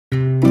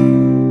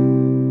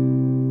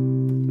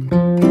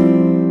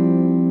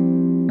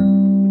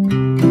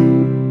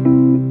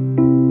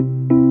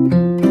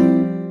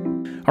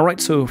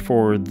right, so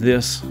for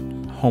this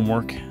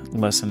homework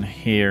lesson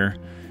here,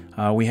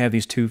 we have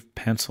these two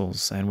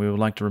pencils, and we would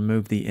like to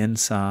remove the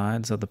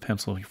insides of the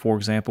pencil. For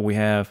example, we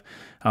have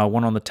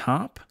one on the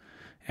top,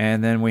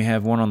 and then we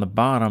have one on the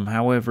bottom.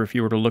 However, if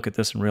you were to look at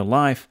this in real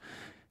life,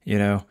 you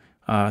know,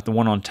 the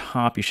one on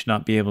top, you should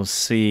not be able to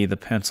see the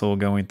pencil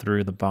going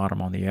through the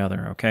bottom on the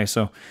other. Okay,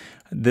 so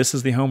this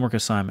is the homework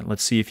assignment.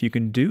 Let's see if you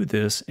can do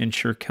this in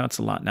Sure Cuts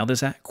a Lot. Now,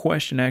 this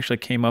question actually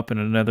came up in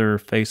another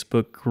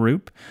Facebook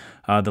group.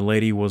 The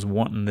lady was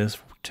wanting this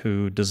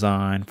to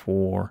design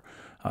for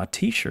a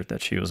t-shirt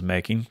that she was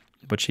making,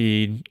 but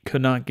she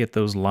could not get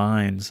those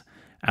lines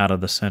out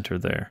of the center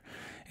there.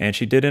 And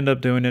she did end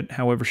up doing it.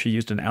 However, she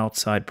used an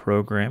outside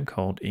program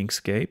called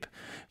Inkscape.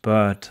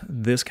 But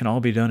this can all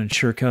be done in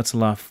Sure Cuts a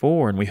Lot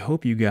 4, and we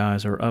hope you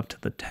guys are up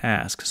to the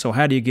task. So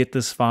how do you get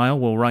this file?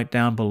 Well, right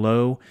down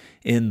below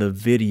in the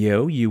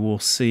video, you will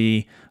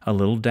see a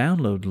little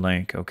download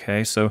link,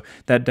 okay? So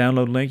that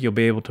download link you'll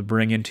be able to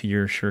bring into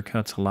your Sure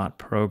Cuts a Lot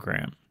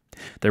program.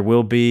 There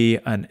will be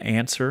an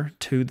answer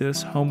to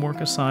this homework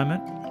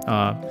assignment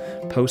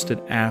posted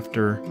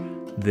after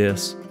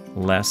this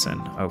lesson,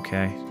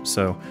 okay?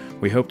 So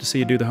we hope to see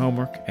you do the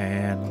homework,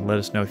 and let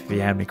us know if you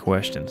have any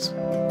questions.